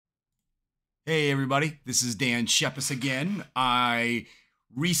Hey everybody, this is Dan Shepis again. I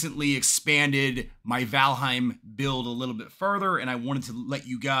recently expanded my Valheim build a little bit further and I wanted to let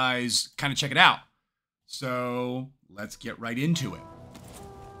you guys kind of check it out. So let's get right into it.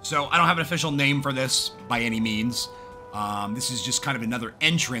 So I don't have an official name for this by any means. This is just kind of another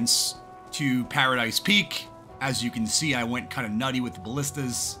entrance to Paradise Peak. As you can see, I went kind of nutty with the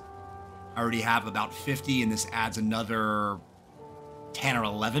ballistas. I already have about 50 and this adds another 10 or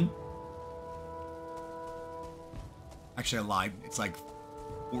 11. Actually, I lied. It's like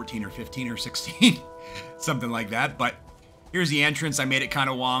 14 or 15 or 16, something like that. But here's the entrance. I made it kind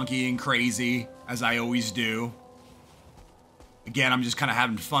of wonky and crazy, as I always do. Again, I'm just kind of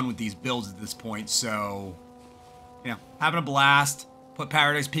having fun with these builds at this point. So, having a blast. Put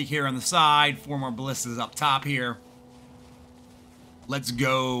Paradise Peak here on the side. 4 more ballistas up top here. Let's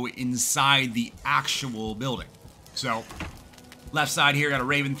go inside the actual building. So, left side here, got a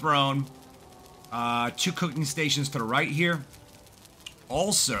Raven Throne. 2 cooking stations to the right here.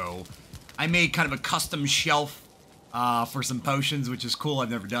 Also, I made kind of a custom shelf for some potions, which is cool. I've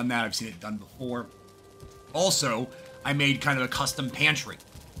never done that. I've seen it done before. Also, I made kind of a custom pantry.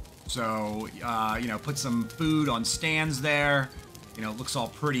 So, put some food on stands there. It looks all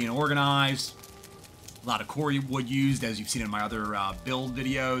pretty and organized. A lot of core wood used, as you've seen in my other build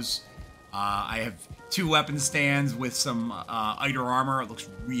videos. I have 2 weapon stands with some Eider armor. It looks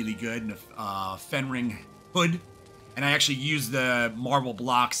really good. And a Fenring hood. And I actually use the marble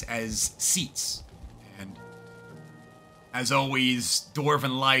blocks as seats. And as always,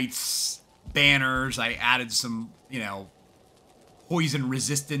 dwarven lights, banners. I added some, poison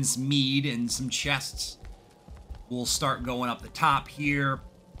resistance mead and some chests. We'll start going up the top here.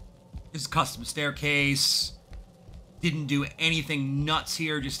 This is a custom staircase. Didn't do anything nuts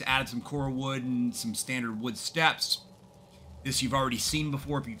here, just added some core wood and some standard wood steps. This you've already seen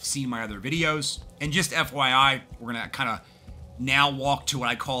before if you've seen my other videos. And just FYI, we're going to kind of now walk to what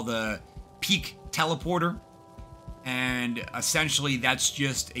I call the Peak Teleporter. And essentially that's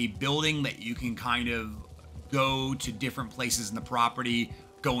just a building that you can kind of go to different places in the property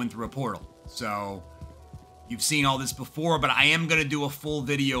going through a portal. So you've seen all this before, but I am going to do a full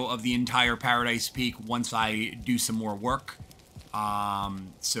video of the entire Paradise Peak once I do some more work.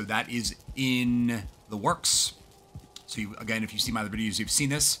 So that is in the works. So again, if you see my other videos, you've seen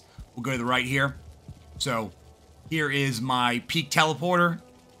this. We'll go to the right here. So here is my Peak Teleporter.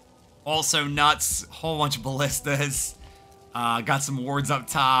 Also nuts, whole bunch of ballistas. Got some wards up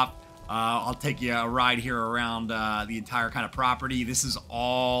top. I'll take you a ride here around the entire kind of property. This is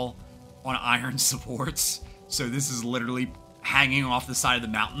all on iron supports. So this is literally hanging off the side of the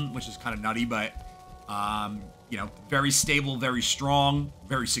mountain, which is kind of nutty, but, very stable, very strong,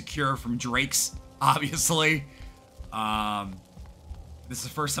 very secure from drakes, obviously. This is the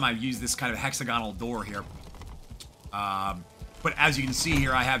first time I've used this kind of hexagonal door here. But as you can see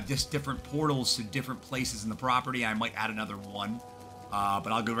here, I have just different portals to different places in the property. I might add another one, but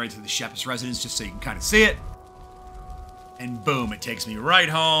I'll go right to the Shepis residence just so you can kind of see it. And boom, it takes me right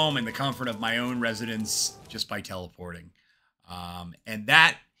home in the comfort of my own residence just by teleporting. And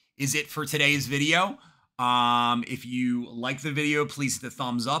that is it for today's video. If you like the video, please hit the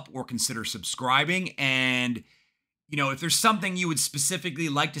thumbs up or consider subscribing. And, if there's something you would specifically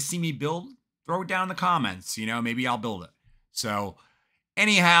like to see me build, throw it down in the comments. Maybe I'll build it. So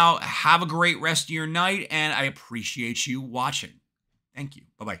anyhow, have a great rest of your night, and I appreciate you watching. Thank you.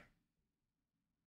 Bye-bye.